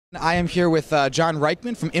I am here with John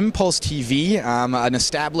Ryckman from Impulse TV, an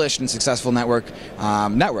established and successful network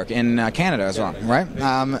in Canada as well, right?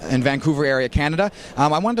 In Vancouver area, Canada. I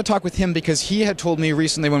wanted to talk with him because he had told me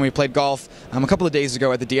recently when we played golf a couple of days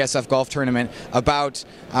ago at the DSF golf tournament about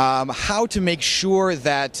how to make sure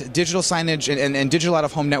that digital signage and digital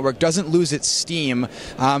out-of-home network doesn't lose its steam.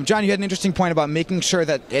 John, you had an interesting point about making sure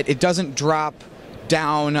that it doesn't drop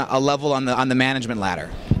down a level on the management ladder.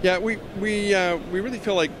 Yeah, we really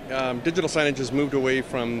feel like digital signage has moved away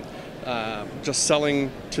from just selling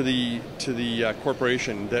to the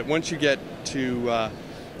corporation. That once you get to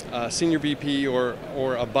senior VP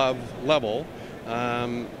or above level,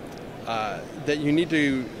 that you need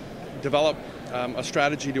to develop a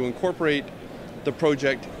strategy to incorporate the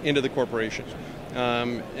project into the corporation.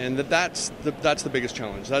 And that's the biggest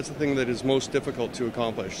challenge. That's the thing that is most difficult to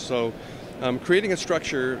accomplish. So creating a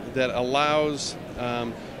structure that allows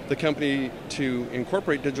the company to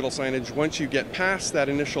incorporate digital signage once you get past that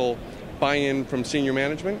initial buy-in from senior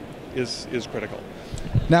management is critical.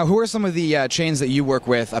 Now, who are some of the chains that you work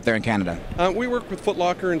with up there in Canada? We work with Foot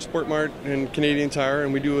Locker and Sport Mart and Canadian Tire,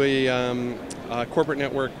 and we do a corporate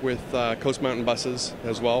network with Coast Mountain Buses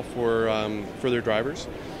as well for their drivers.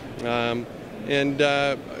 And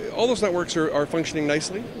all those networks are functioning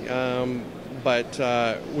nicely, but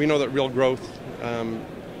we know that real growth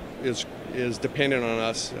is dependent on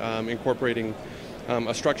us incorporating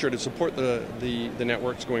a structure to support the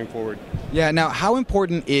networks going forward. Yeah, now how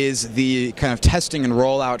important is the kind of testing and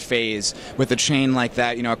rollout phase with a chain like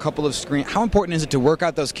that, you know, a couple of screens, how important is it to work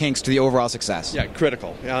out those kinks to the overall success? Yeah,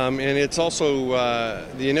 critical. And it's also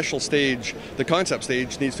the initial stage, the concept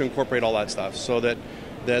stage needs to incorporate all that stuff so that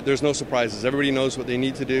there's no surprises. Everybody knows what they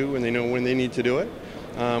need to do and they know when they need to do it.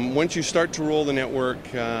 Once you start to roll the network,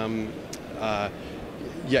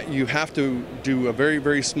 you have to do a very,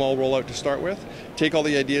 very small rollout to start with. Take all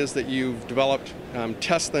the ideas that you've developed,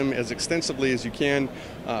 test them as extensively as you can,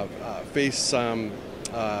 face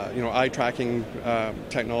eye tracking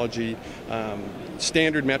technology,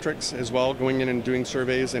 standard metrics as well, going in and doing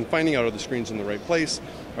surveys and finding out are the screens in the right place,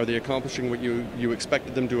 are they accomplishing what you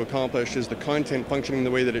expected them to accomplish, is the content functioning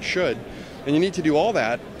the way that it should, and you need to do all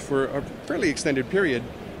that for a fairly extended period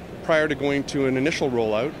prior to going to an initial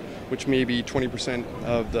rollout, which may be 20%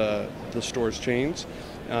 of the store's chains.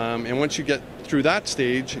 And once you get through that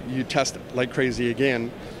stage, you test it like crazy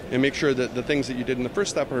again and make sure that the things that you did in the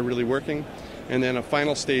first step are really working. And then a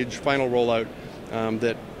final stage, final rollout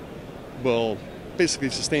that will basically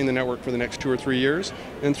sustain the network for the next 2 or 3 years.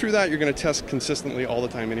 And through that, you're going to test consistently all the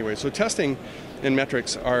time anyway. So testing and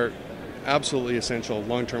metrics are absolutely essential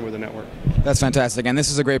long-term with a network. That's fantastic, and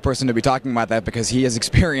this is a great person to be talking about that because he has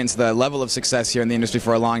experienced the level of success here in the industry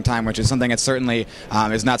for a long time, which is something that certainly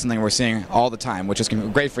is not something we're seeing all the time, which is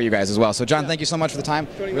great for you guys as well. So John, thank you so much for the time.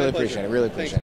 Really appreciate it.